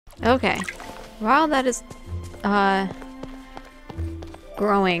Okay. While that is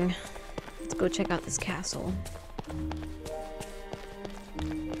growing, let's go check out this castle.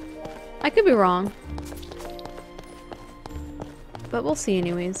 I could be wrong, but we'll see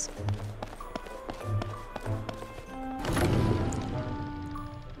anyways.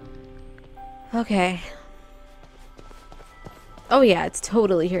 Okay. Oh yeah, it's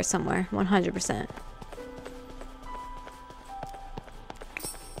totally here somewhere. 100%.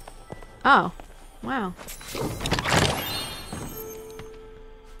 Oh. Wow.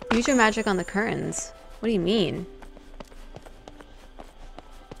 Use your magic on the curtains. What do you mean?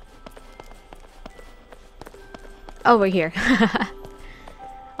 Oh, we're here.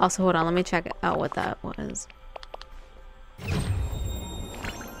 Also, hold on. Let me check out what that was.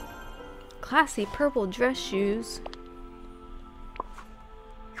 Classy purple dress shoes.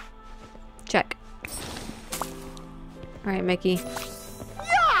 Check. Alright, Mickey.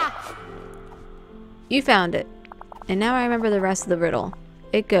 Yeah! You found it. And now I remember the rest of the riddle.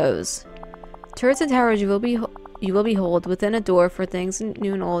 It goes. Turrets and towers you will behold within a door for things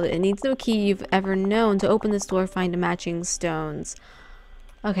new and old. It needs no key you've ever known. To open this door, find matching stones.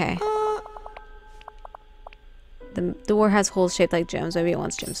 Okay. The door has holes shaped like gems. Maybe it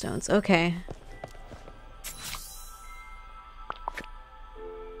wants gemstones. Okay.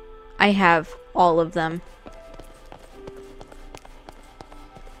 I have all of them.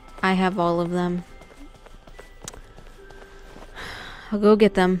 I have all of them. I'll go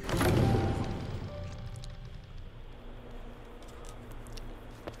get them.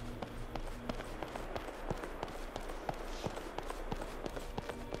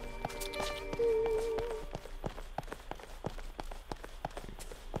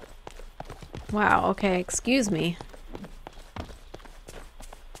 Wow, okay, excuse me.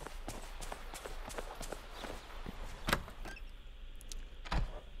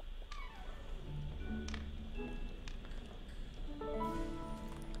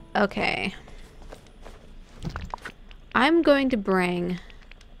 Okay. I'm going to bring...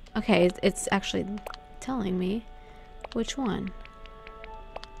 Okay, it's actually telling me which one.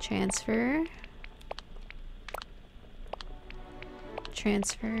 Transfer.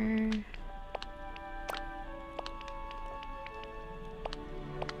 Transfer.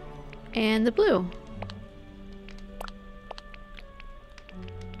 And the blue.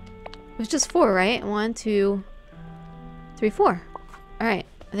 It was just 4, right? 1, 2, 3, 4. Alright,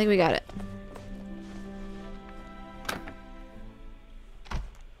 I think we got it.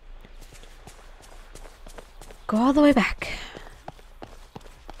 Go all the way back.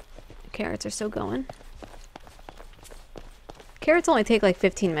 Carrots are still going. Carrots only take like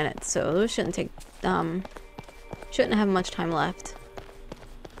 15 minutes, so those shouldn't take, shouldn't have much time left.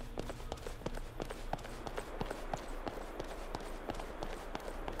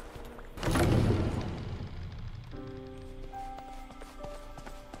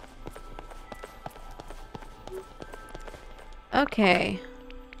 Okay.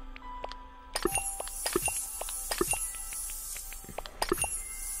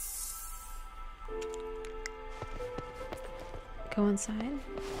 Go inside.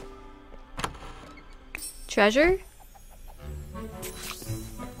 Treasure?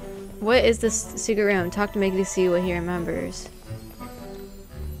 What is this secret room? Talk to Mickey to see what he remembers.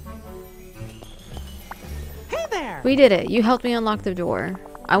 Hey there! We did it. You helped me unlock the door.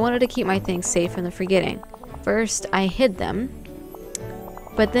 I wanted to keep my things safe from the forgetting. First, I hid them.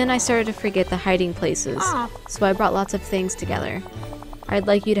 But then I started to forget the hiding places. So I brought lots of things together. I'd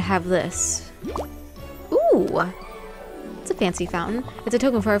like you to have this. Ooh! It's a fancy fountain. It's a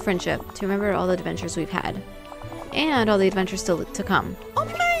token for our friendship, to remember all the adventures we've had. And all the adventures still to come.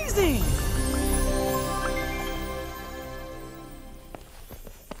 Amazing!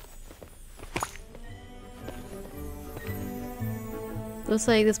 Looks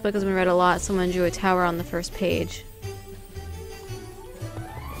like this book has been read a lot. Someone drew a tower on the first page.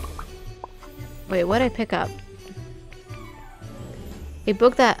 Wait, what'd I pick up? A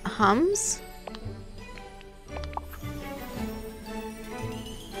book that hums?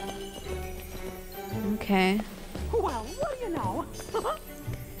 Okay. Well, what do you know?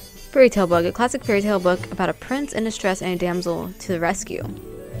 Fairy tale book. A classic fairy tale book about a prince in distress and a damsel to the rescue.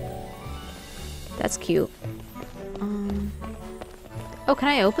 That's cute. Oh, can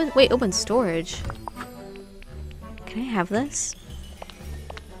I open? Wait, open storage. Can I have this?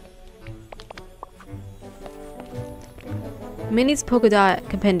 Minnie's polka dot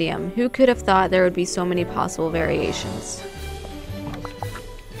compendium. Who could have thought there would be so many possible variations?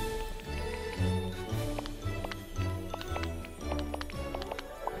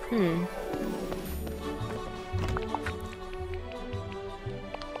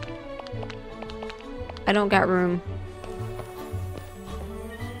 I don't got room.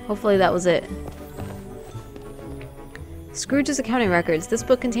 Hopefully that was it. Scrooge's accounting records. This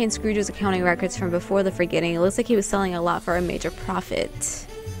book contains Scrooge's accounting records from before the forgetting. It looks like he was selling a lot for a major profit.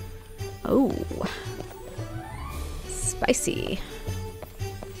 Oh. Spicy.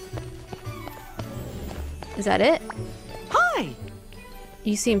 Is that it? Hi!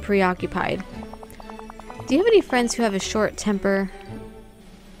 You seem preoccupied. Do you have any friends who have a short temper?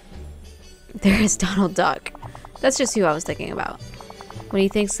 There is Donald Duck. That's just who I was thinking about. When he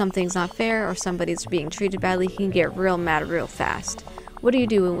thinks something's not fair or somebody's being treated badly, he can get real mad real fast. What do you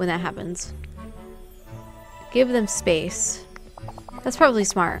do when that happens? Give them space. That's probably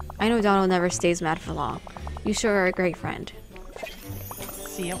smart. I know Donald never stays mad for long. You sure are a great friend.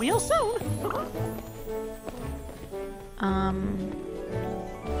 See you real soon.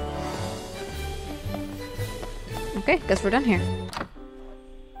 Okay, guess we're done here.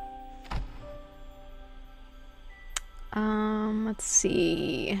 Let's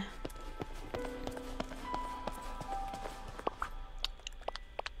see.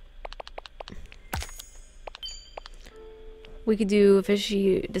 We could do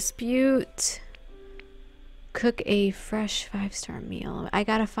officiate dispute. Cook a fresh 5-star meal. I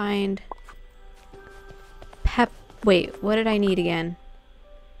gotta find wait, what did I need again?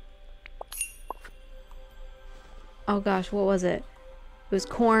 Oh gosh, what was it? It was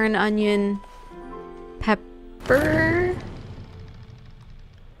corn, onion, pepper.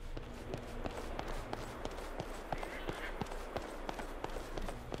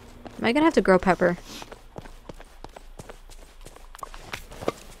 Am I gonna have to grow pepper?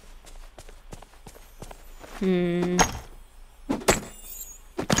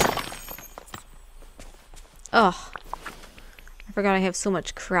 Ugh. I forgot I have so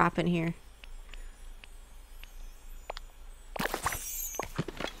much crap in here.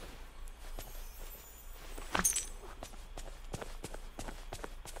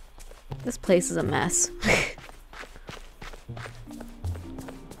 This place is a mess.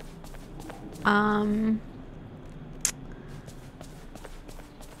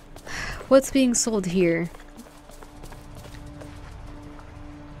 What's being sold here?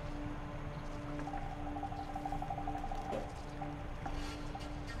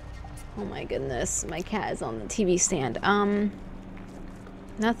 Oh my goodness, my cat is on the TV stand.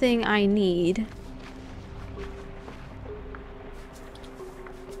 Nothing I need.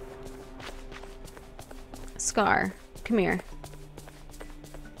 Scar, come here.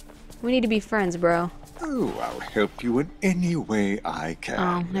 We need to be friends, bro. Oh, I'll help you in any way I can.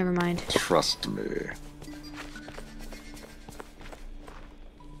 Oh, never mind. Trust me.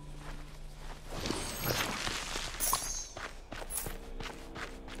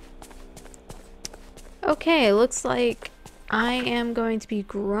 Okay, looks like I am going to be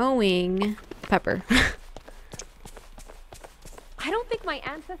growing pepper. I don't think my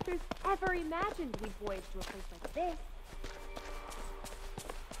ancestors ever imagined we'd voyage to a place like this.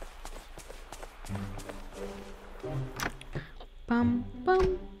 Bum,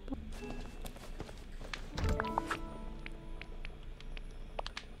 bum.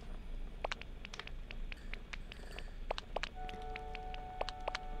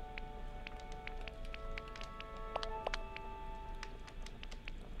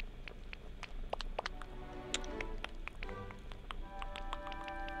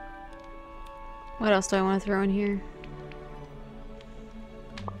 What else do I want to throw in here?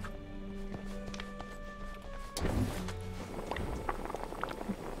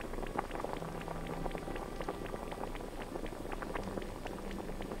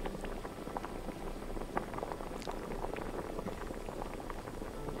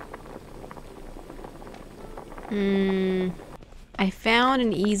 I found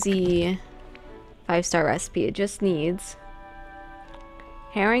an easy 5-star recipe. It just needs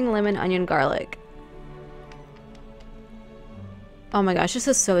herring, lemon, onion, garlic. Oh my gosh, this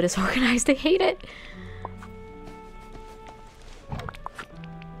is so disorganized. I hate it.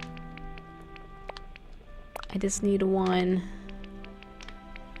 I just need one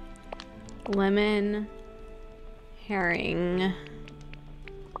lemon, herring.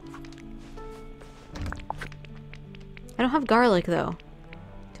 I don't have garlic though.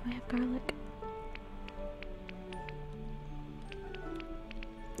 Do I have garlic?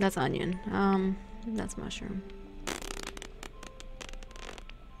 That's onion. That's mushroom.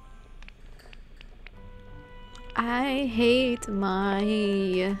 I hate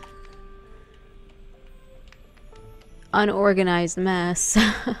my unorganized mess.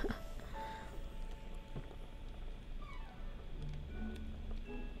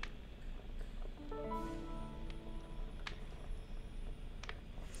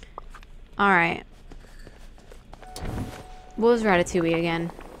 All right. What was Ratatouille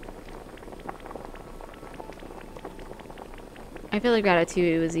again? I feel like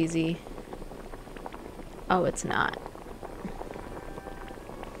Ratatouille was easy. Oh, it's not.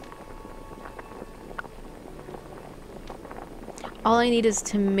 All I need is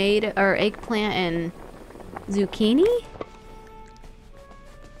tomato or eggplant and zucchini?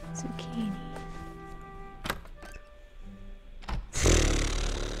 Zucchini.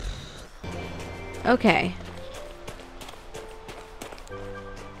 Okay.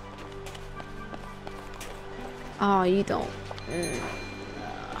 Oh, you don't.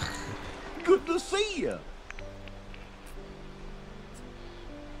 Good to see you.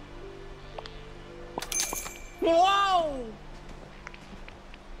 Whoa!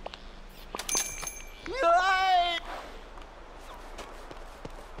 Yay!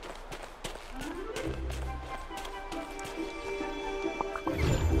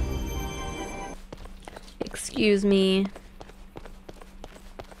 Excuse me.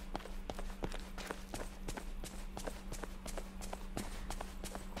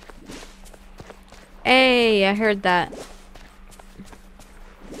 Hey, I heard that.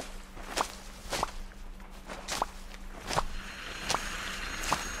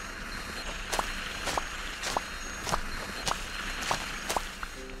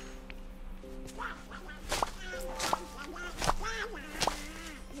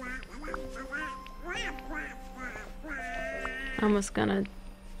 I'm just gonna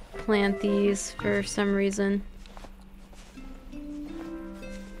plant these for some reason.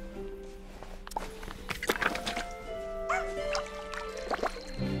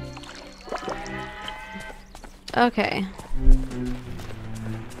 Okay.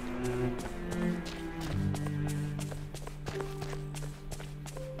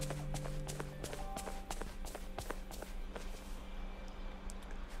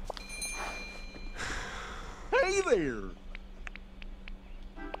 Hey there.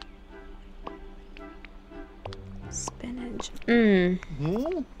 Spinach.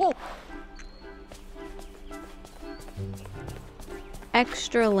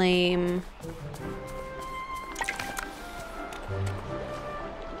 Extra lame.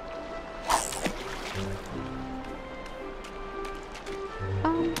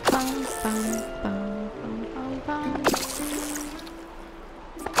 Bum, bum, bum, bum, bum, bum, bum.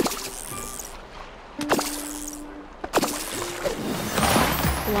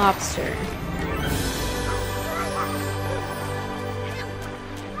 Lobster.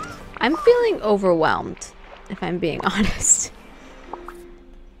 I'm feeling overwhelmed, if I'm being honest.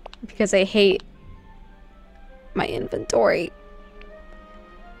 Because I hate my inventory.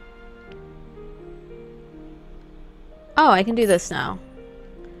 Oh, I can do this now.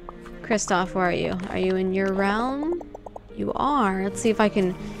 KRISTOFF, where are you? Are you in your realm? You are. Let's see if I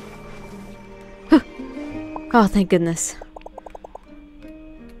can... Oh, thank goodness.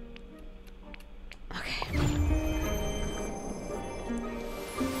 Okay.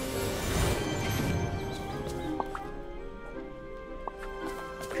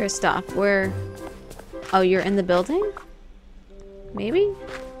 KRISTOFF, where... Oh, you're in the building? Maybe?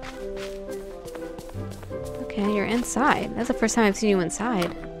 Okay, you're inside. That's the first time I've seen you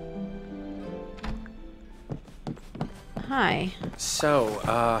inside. Hi. So,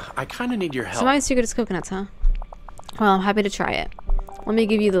 I kind of need your help. So my secret is coconuts, huh? Well, I'm happy to try it. Let me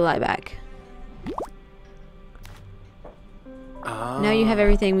give you the lie back. Now you have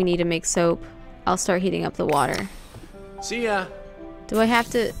everything we need to make soap. I'll start heating up the water. See ya. Do I have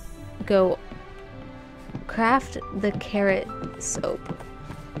to go craft the carrot soap?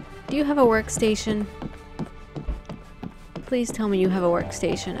 Do you have a workstation? Please tell me you have a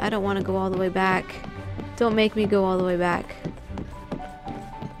workstation. I don't want to go all the way back. Don't make me go all the way back.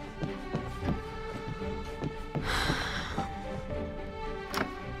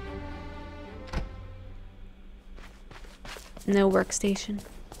 No workstation.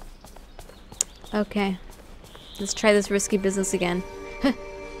 Okay. Let's try this risky business again.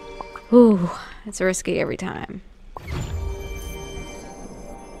 Ooh, it's risky every time.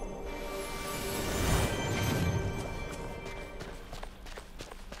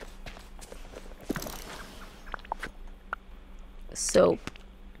 Soap.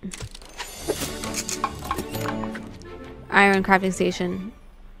 Iron crafting station.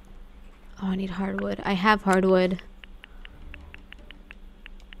 Oh, I need hardwood. I have hardwood.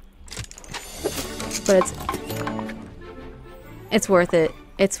 But it's worth it.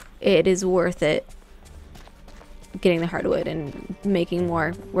 It is worth it getting the hardwood and making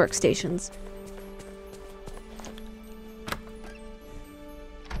more workstations.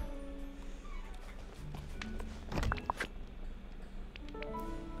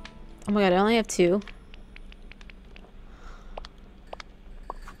 Oh my god, I only have 2.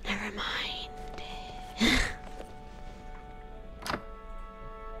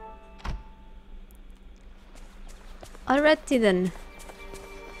 Alrighty then.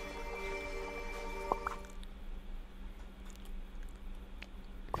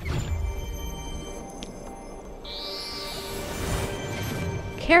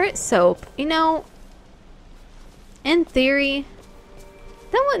 Carrot soap. You know, in theory,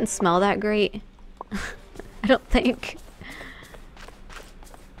 that wouldn't smell that great. I don't think.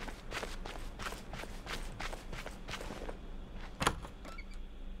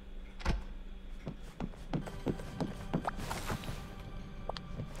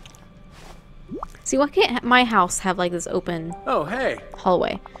 See, why can't my house have like this open Oh, hey.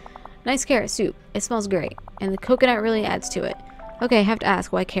 hallway? Nice carrot soup. It smells great. And the coconut really adds to it. Okay, I have to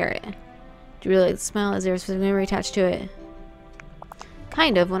ask, why carrot? Do you really like the smell? Is there a specific memory attached to it?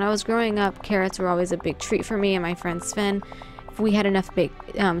 Kind of. When I was growing up, carrots were always a big treat for me and my friend Sven. If we had enough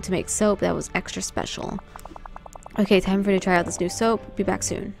to make soap, that was extra special. Okay, time for you to try out this new soap. Be back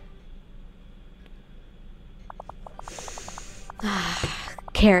soon.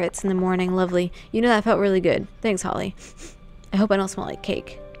 Carrots in the morning, lovely. You know, that felt really good. Thanks, Holly. I hope I don't smell like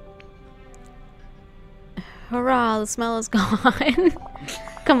cake. Hurrah, the smell is gone.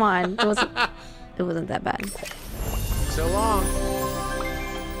 Come on, it wasn't that bad. So long.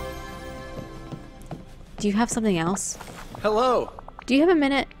 Do you have something else? Hello. Do you have a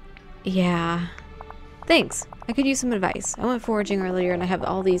minute? Yeah. Thanks. I could use some advice. I went foraging earlier and I have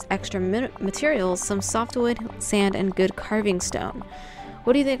all these extra materials, some softwood, sand, and good carving stone.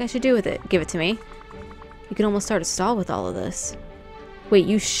 What do you think I should do with it? Give it to me. You can almost start a stall with all of this. Wait,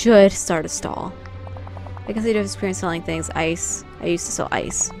 you should start a stall. I guess I do have experience selling things. Ice. I used to sell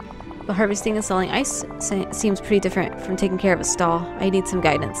ice. But harvesting and selling ice seems pretty different from taking care of a stall. I need some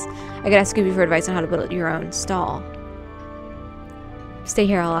guidance. I could ask Scooby for advice on how to build your own stall. Stay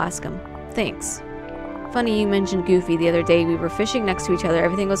here, I'll ask him. Thanks. Funny you mentioned Goofy. The other day we were fishing next to each other.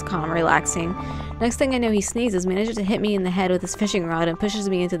 Everything was calm, relaxing. Next thing I know, he sneezes, manages to hit me in the head with his fishing rod, and pushes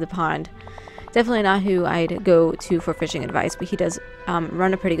me into the pond. Definitely not who I'd go to for fishing advice, but he does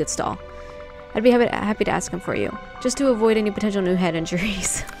run a pretty good stall. I'd be happy to ask him for you, just to avoid any potential new head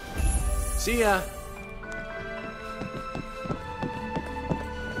injuries. See ya.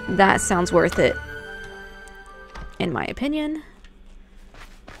 That sounds worth it, in my opinion.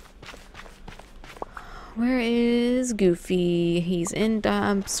 Where is Goofy? He's in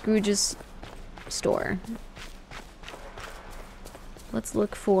Scrooge's store. Let's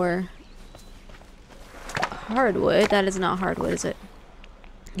look for hardwood. That is not hardwood, is it?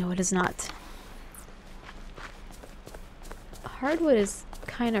 No, it is not. Hardwood is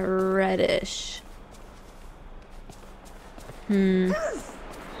kind of reddish.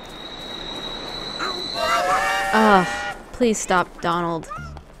 Ugh, please stop, Donald.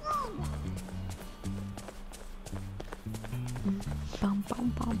 Bum,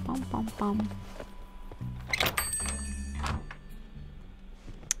 bum, bum, bum, bum, bum.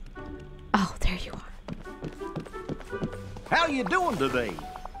 Oh, there you are. How you doing today?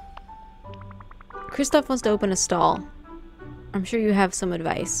 KRISTOFF wants to open a stall. I'm sure you have some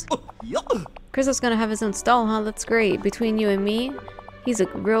advice. Yeah. KRISTOFF's gonna have his own stall, huh? That's great. Between you and me, he's a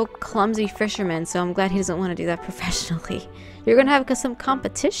real clumsy fisherman, so I'm glad he doesn't want to do that professionally. You're gonna have some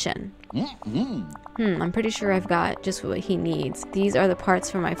competition. I'm pretty sure I've got just what he needs. These are the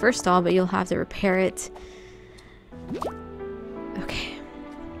parts for my first stall, but you'll have to repair it. Okay.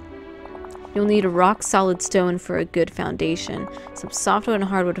 You'll need a rock-solid stone for a good foundation, some softwood and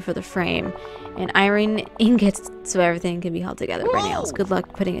hardwood for the frame, and iron ingots so everything can be held together by nails. Good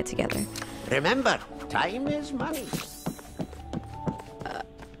luck putting it together. Remember, time is money.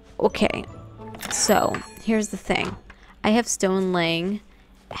 Okay, so here's the thing. I have stone laying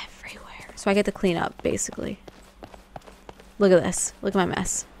everywhere, so I get to clean up, basically. Look at this. Look at my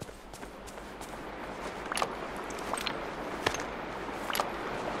mess.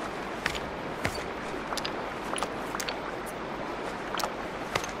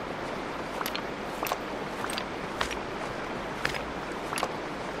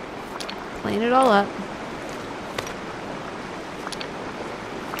 Clean it all up.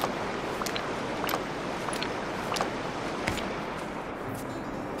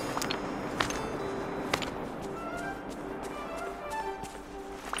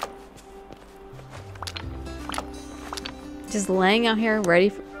 Just laying out here ready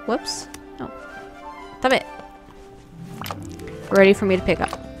for, whoops. Oh. Stop it. Ready for me to pick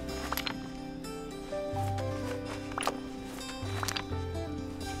up.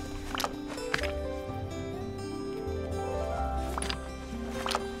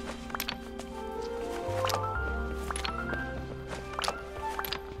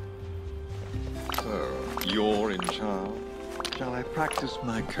 So, you're in charge. Shall I practice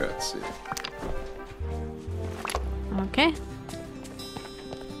my curtsy? Okay.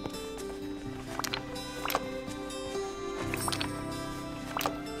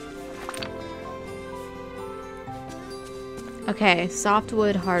 Okay,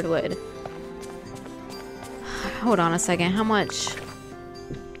 softwood, hardwood. Hold on a second. How much?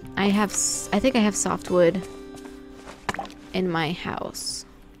 I think I have softwood in my house.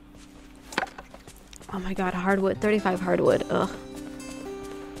 Oh my god, hardwood. 35 hardwood. Ugh.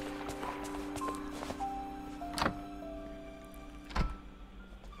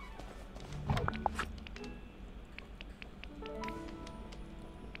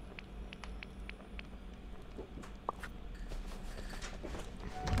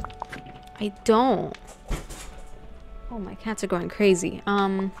 I don't. Oh, my cats are going crazy.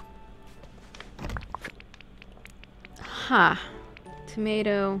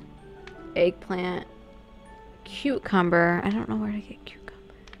 Tomato, eggplant, cucumber. I don't know where to get cucumber.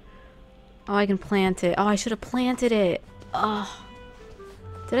 Oh, I can plant it. Oh, I should have planted it. Oh.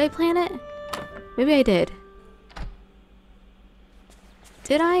 Did I plant it? Maybe I did.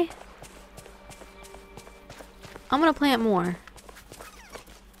 Did I? I'm gonna plant more.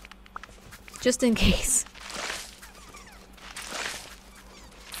 Just in case.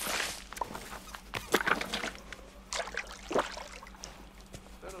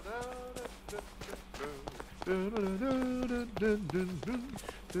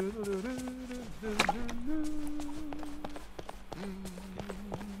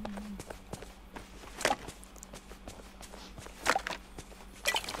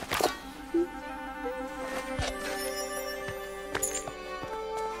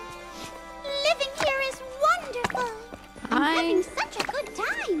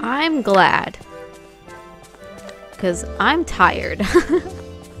 I'm glad. Because I'm tired.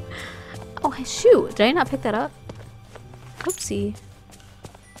 Oh, shoot. Did I not pick that up? Oopsie.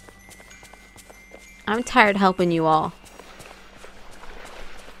 I'm tired helping you all.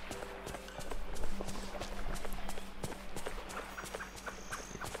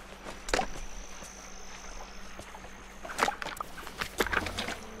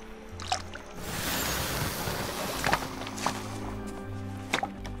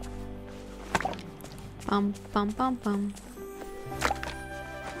 Bum, bum, bum, bum.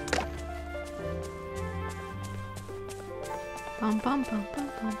 Bum, bum, bum, bum,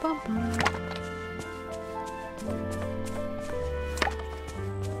 bum, bum, bum.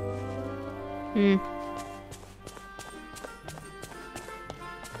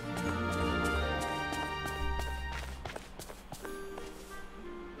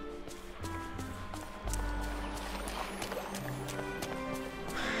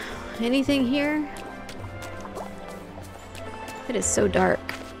 Anything here? It is so dark.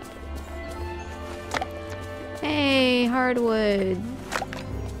 Hey, hardwood.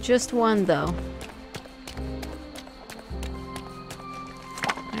 Just one, though.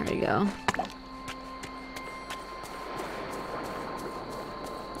 There we go.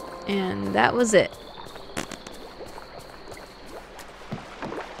 And that was it.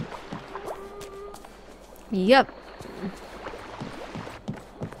 Yep.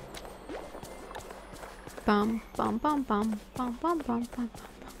 Bum, bum, bum, bum, bum, bum, bum, bum, bum.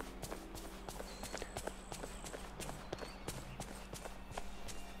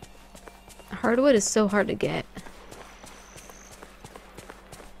 Hardwood is so hard to get.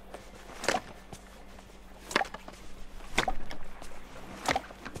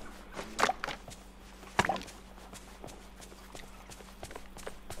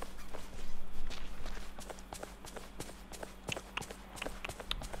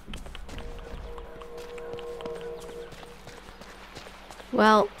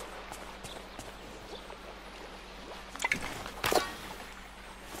 Well,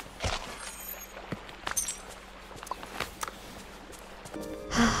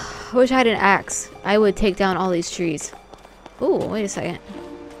 I wish I had an axe. I would take down all these trees. Ooh, wait a second.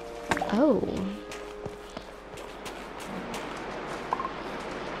 Oh.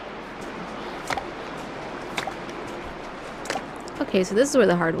 Okay, so this is where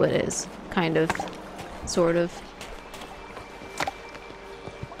the hardwood is. Kind of. Sort of.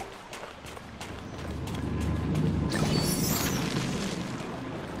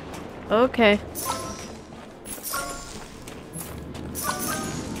 Okay.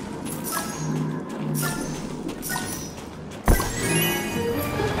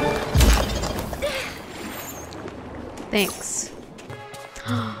 Thanks.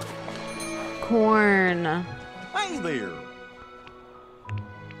 Corn. Hey there.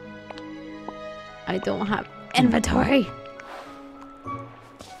 I don't have inventory.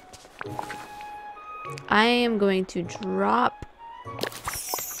 I am going to drop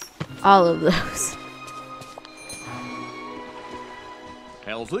all of those.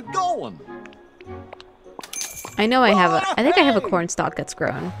 How's it going? I know I think I have a corn stalk that's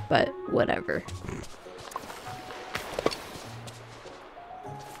grown, but whatever.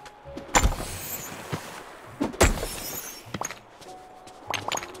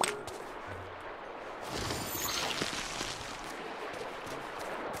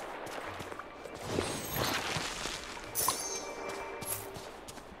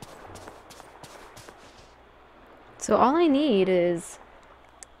 So all I need is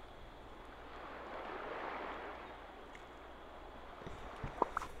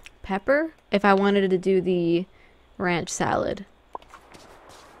pepper if I wanted to do the ranch salad.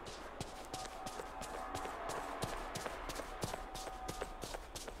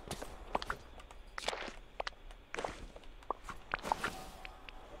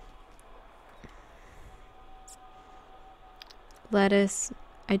 Lettuce.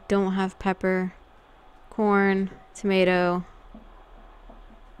 I don't have pepper. Corn, tomato,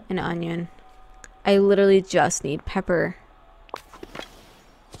 and onion. I literally just need pepper.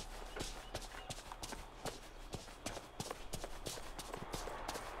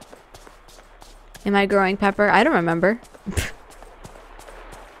 Am I growing pepper? I don't remember.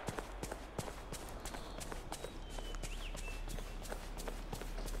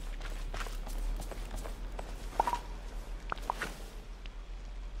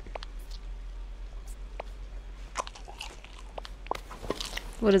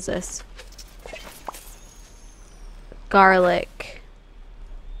 What is this? Garlic.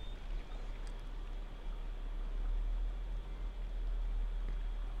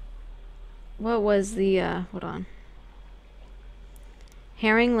 What was the, hold on.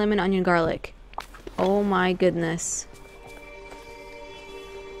 Herring, lemon, onion, garlic. Oh my goodness.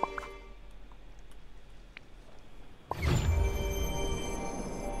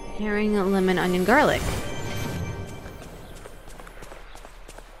 Herring, lemon, onion, garlic.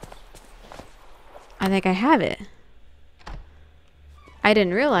 I think I have it. I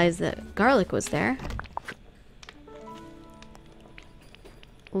didn't realize that garlic was there.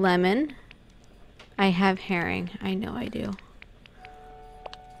 Lemon. I have herring. I know I do.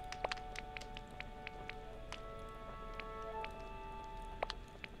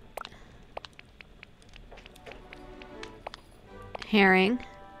 Herring.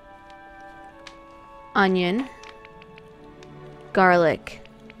 Onion. Garlic.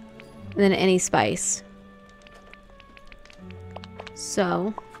 And then any spice.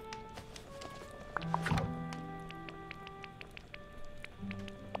 So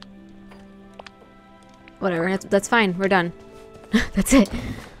whatever, that's fine. We're done. That's it.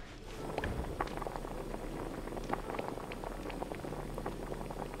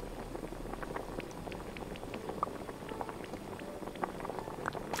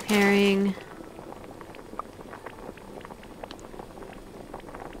 Herring.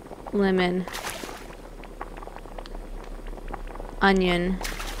 Lemon, onion,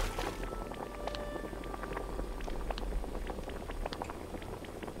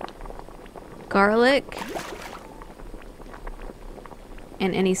 garlic,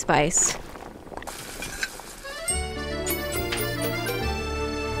 and any spice.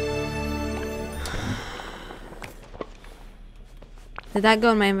 Did that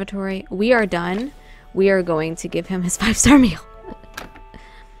go in my inventory? We are done. We are going to give him his 5-star meal.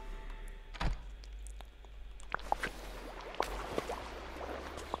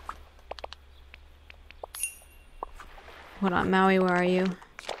 Hold on, Maui, where are you?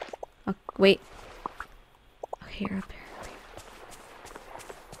 Oh, wait. Oh, here, up here, up here.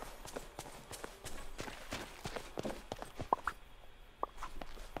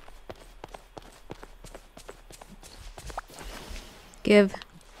 Give.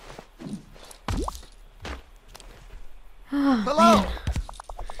 Oh, Hello. man.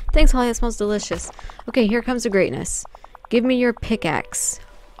 Thanks, Holly. It smells delicious. Okay, here comes the greatness. Give me your pickaxe.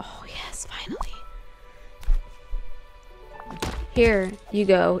 Oh, yes, finally. Here you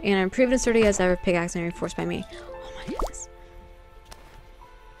go. And I'm improved and sturdy as ever pickaxe and reinforced by me. Oh my goodness.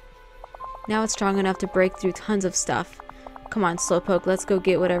 Now it's strong enough to break through tons of stuff. Come on, Slowpoke. Let's go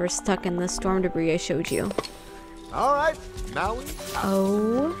get whatever's stuck in the storm debris I showed you. All right, now we...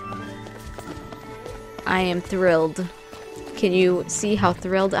 Oh. I am thrilled. Can you see how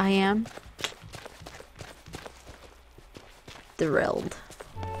thrilled I am? Thrilled.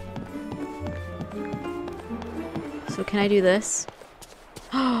 So can I do this?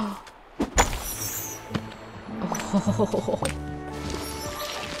 Oh. Oh.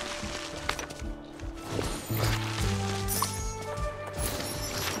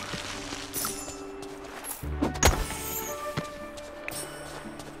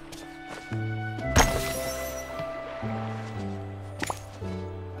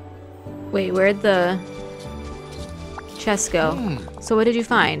 Wait, where'd the chest go? So what did you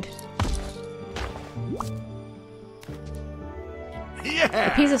find?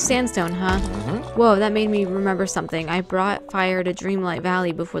 Yeah! A piece of sandstone, huh? Whoa, that made me remember something. I brought fire to Dreamlight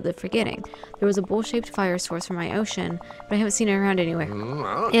Valley before the forgetting. There was a bowl-shaped fire source from my ocean, but I haven't seen it around anywhere.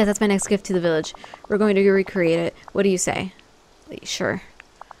 Yeah, that's my next gift to the village. We're going to recreate it. What do you say? Sure.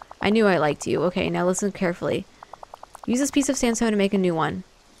 I knew I liked you. Okay, now listen carefully. Use this piece of sandstone to make a new one.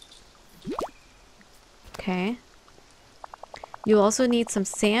 Okay. You'll also need some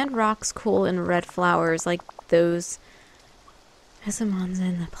sand, rocks, coal, and red flowers like those Esamons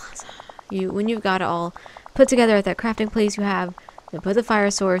in the plaza. When you've got it all put together at that crafting place you have, then put the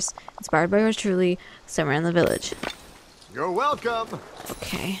fire source, inspired by yours truly, somewhere in the village. You're welcome.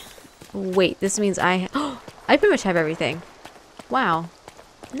 Okay. Wait, this means I pretty much have everything. Wow.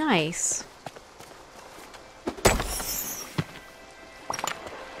 Nice.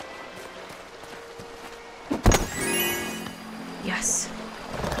 Yes.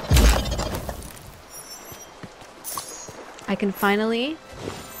 I can finally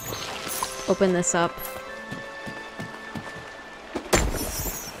open this up.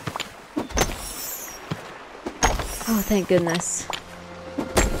 Oh, thank goodness.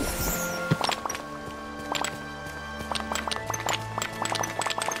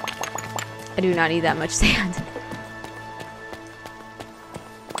 I do not need that much sand.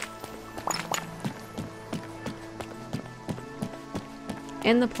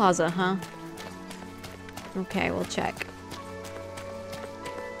 In the plaza, huh? Okay, we'll check.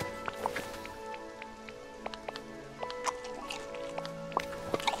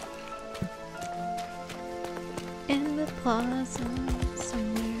 In the plaza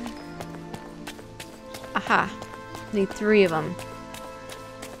somewhere. Aha! Need 3 of them.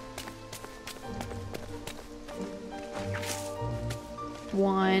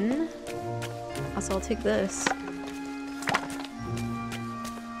 One. Also, I'll take this.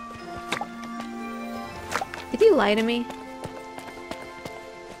 Did you lie to me?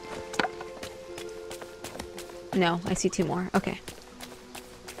 No, I see 2 more. Okay.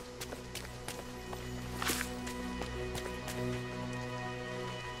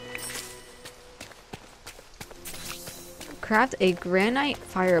 Craft a granite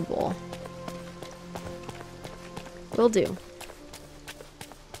fireball. Will do.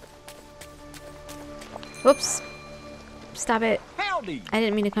 Whoops. Stop it. Howdy. I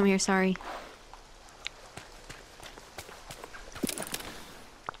didn't mean to come here, sorry.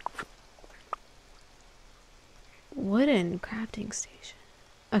 Wooden crafting station.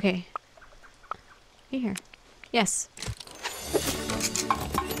 Okay. Here. Yes.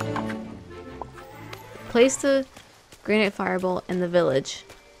 Place the granite fireball in the village.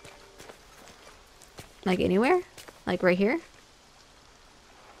 Like anywhere? Like right here?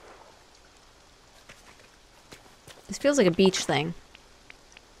 This feels like a beach thing.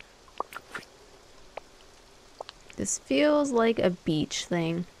 This feels like a beach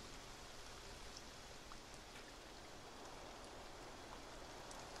thing.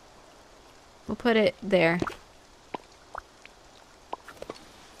 We'll put it there.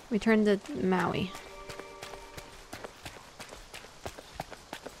 Return to Maui.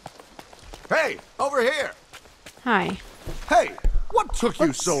 Hey, over here. Hi. Hey, what took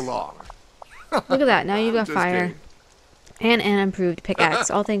you so long? Look at that. Now you've got Just fire. kidding. And an improved pickaxe.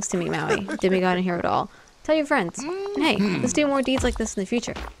 All thanks to me, Maui. Did me got in here at all. Tell your friends. And hey, let's do more deeds like this in the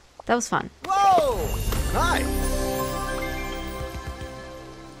future. That was fun. Whoa! Nice.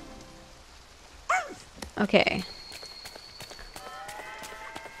 Okay.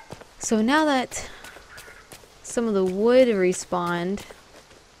 So now that some of the wood respawned,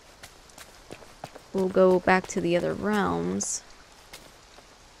 we'll go back to the other realms.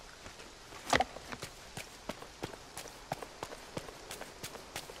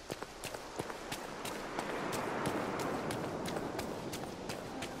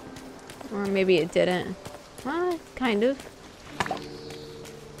 Or maybe it didn't. Kind of.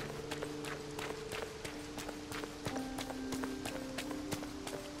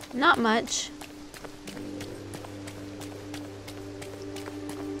 Not much.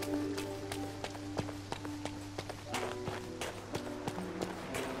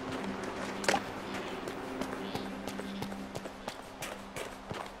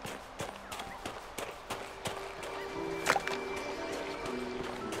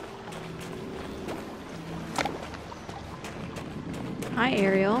 Hi,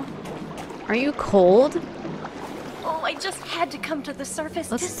 Ariel. Are you cold? Oh, I just had to come to the surface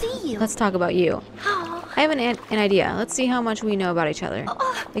to see you. Let's talk about you. Oh, I have an idea. Let's see how much we know about each other.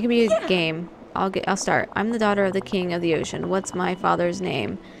 It can be a game. I'll start. I'm the daughter of the king of the ocean. What's my father's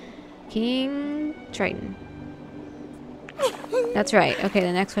name? King Triton. That's right. Okay,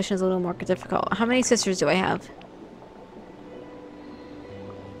 the next question is a little more difficult. How many sisters do I have?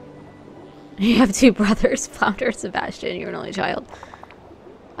 You have 2 brothers, Flounder, Sebastian. You're an only child.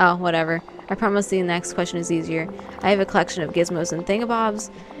 Oh, whatever. I promise the next question is easier. I have a collection of gizmos and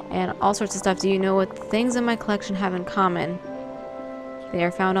thingamabobs and all sorts of stuff. Do you know what the things in my collection have in common? They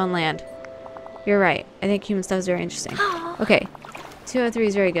are found on land. You're right. I think human stuff is very interesting. Okay. 2 out of 3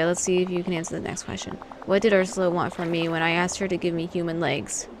 is very good. Let's see if you can answer the next question. What did Ursula want from me when I asked her to give me human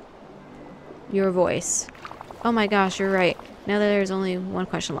legs? Your voice. Oh my gosh, you're right. Now that there's only one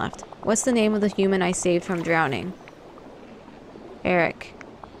question left. What's the name of the human I saved from drowning? Eric.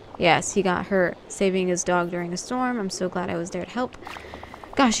 Yes, he got hurt saving his dog during a storm. I'm so glad I was there to help.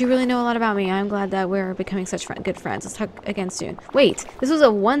 Gosh, you really know a lot about me. I'm glad that we're becoming such good friends. Let's talk again soon. Wait, this was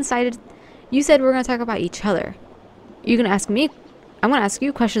a one-sided... You said we're going to talk about each other. You're going to ask me... I'm going to ask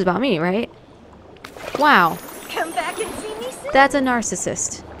you questions about me, right? Wow. Come back and see me soon. That's a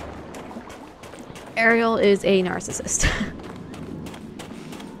narcissist. Ariel is a narcissist.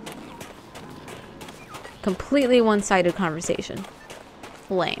 Completely one-sided conversation.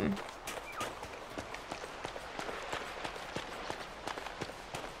 Lame.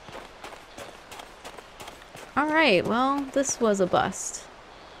 Alright, well, this was a bust.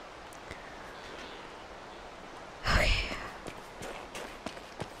 Okay.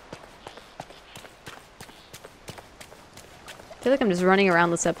 I feel like I'm just running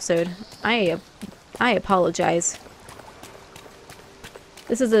around this episode. I apologize.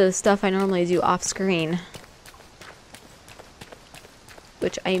 This is the stuff I normally do off screen.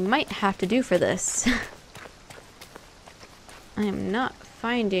 Which I might have to do for this. I am not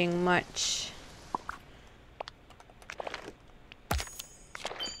finding much.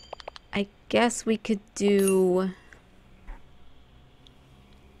 I guess we could do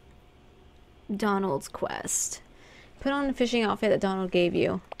Donald's quest. Put on the fishing outfit that Donald gave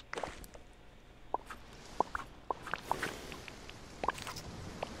you.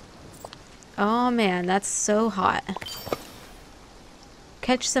 Oh man, that's so hot.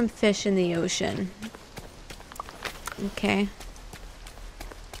 Catch some fish in the ocean. Okay.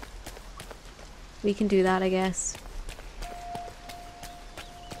 We can do that, I guess.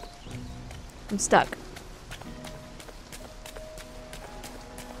 I'm stuck.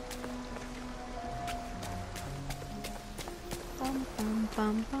 Bum, bum,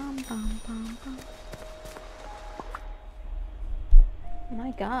 bum, bum, bum, bum, bum.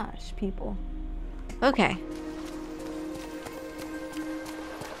 My gosh, people. Okay.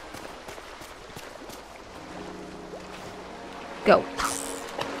 Go.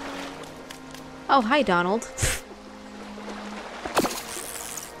 Oh, hi, Donald.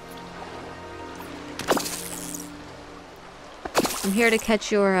 I'm here to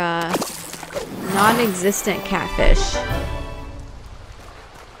catch your, non-existent catfish. I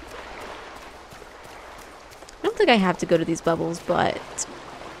don't think I have to go to these bubbles, but...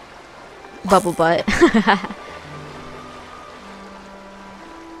 Bubble butt.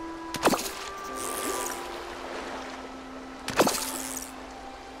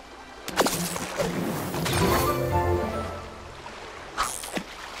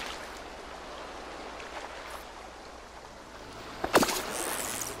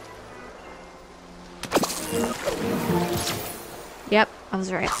 Yep, I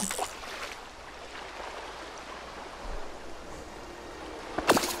was right.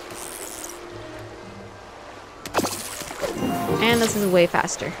 And this is way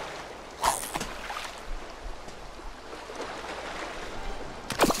faster.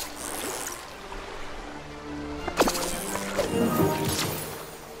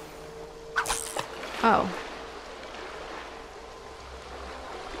 Oh.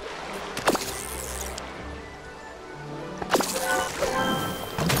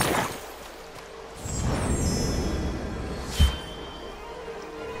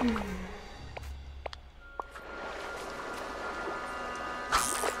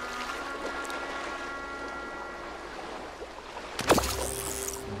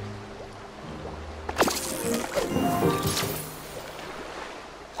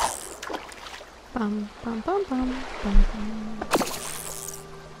 Bum, bum, bum, bum, bum, bum.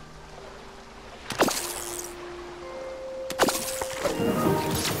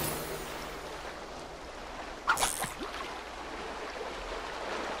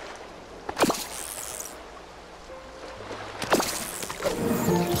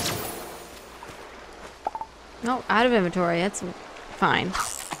 No, out of inventory. That's fine.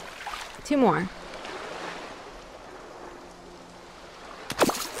 2 more.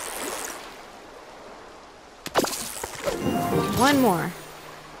 One more.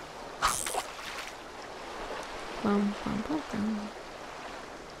 Bum, bum, bum, bum.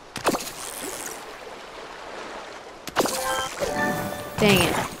 Dang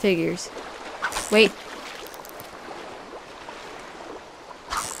it. Figures. Wait.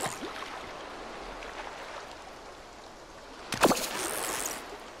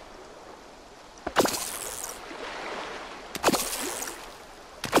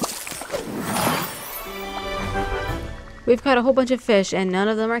 We've caught a whole bunch of fish, and none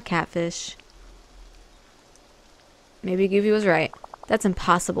of them are catfish. Maybe Goofy was right. That's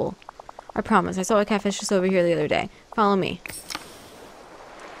impossible. I promise. I saw a catfish just over here the other day. Follow me.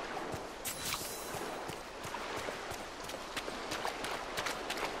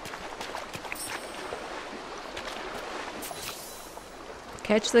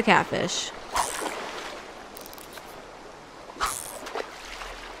 Catch the catfish.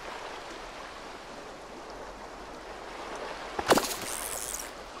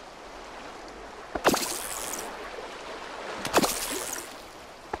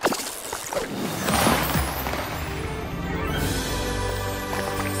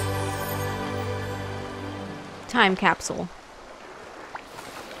 Time capsule.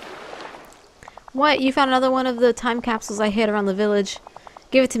 What? You found another one of the time capsules I hid around the village?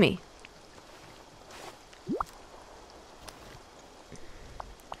 Give it to me.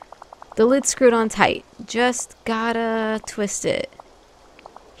 The lid's screwed on tight. Just gotta twist it.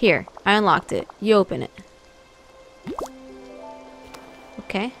 Here, I unlocked it. You open it.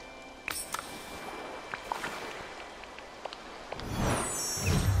 Okay.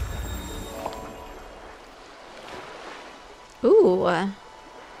 Ooh.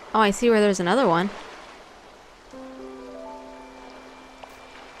 Oh, I see where there's another one.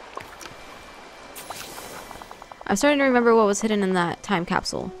 I'm starting to remember what was hidden in that time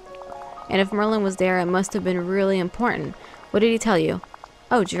capsule. And if Merlin was there, it must have been really important. What did he tell you?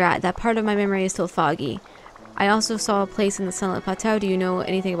 Oh, drat, that part of my memory is still foggy. I also saw a place in the Sunlit Plateau. Do you know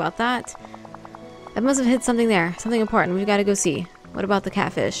anything about that? I must have hid something there. Something important. We've got to go see. What about the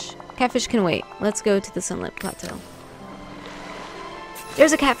catfish? Catfish can wait. Let's go to the Sunlit Plateau.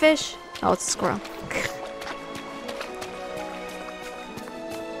 There's a catfish! Oh, it's a squirrel.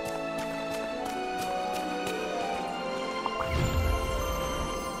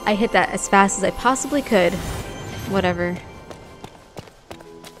 I hit that as fast as I possibly could. Whatever.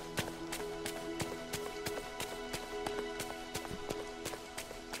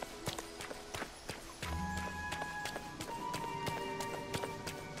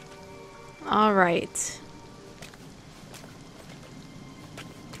 All right.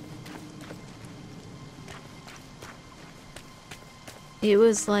 It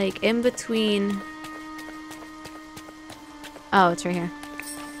was like in between. Oh, it's right here.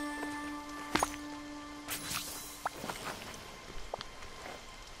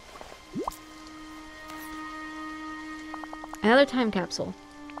 Another time capsule.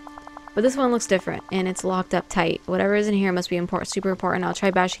 But this one looks different, and it's locked up tight. Whatever is in here must be important, super important. I'll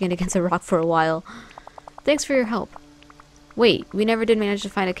try bashing it against a rock for a while. Thanks for your help. Wait, we never did manage to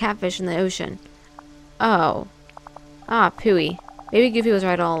find a catfish in the ocean. Oh. Ah, pooey. Maybe Goofy was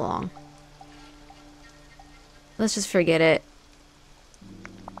right all along. Let's just forget it.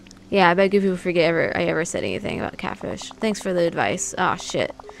 Yeah, I bet Goofy will forget I ever said anything about catfish. Thanks for the advice. Ah,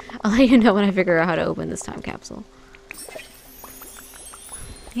 shit. I'll let you know when I figure out how to open this time capsule.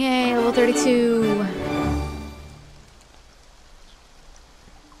 Yay, level 32.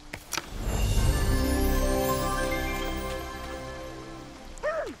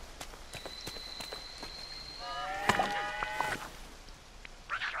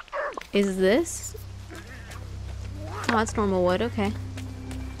 Is this? Oh, that's normal wood, okay.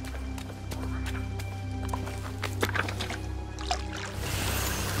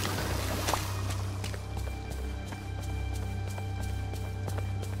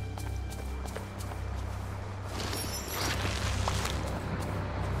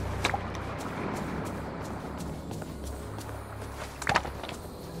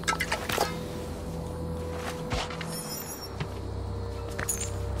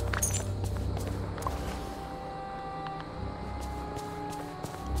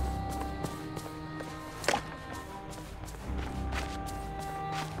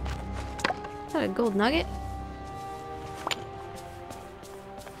 Is that a gold nugget?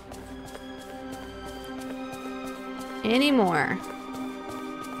 Any more?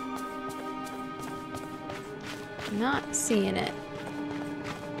 Not seeing it.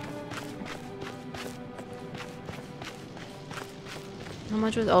 How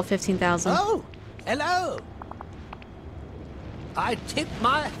much was? Oh, 15,000. Oh, hello. I tip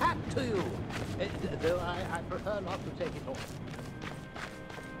my hat to you, though I prefer not to take it off.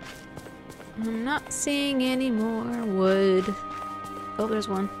 I'm not seeing any more wood. Oh, there's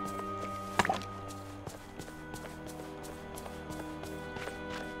one.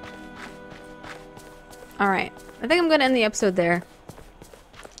 Alright, I think I'm going to end the episode there.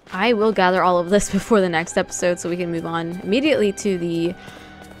 I will gather all of this before the next episode so we can move on immediately to the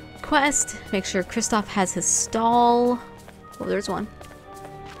quest. Make sure KRISTOFF has his stall. Oh, there's one.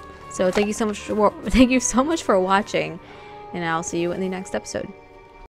 So thank you so much for watching, and I'll see you in the next episode.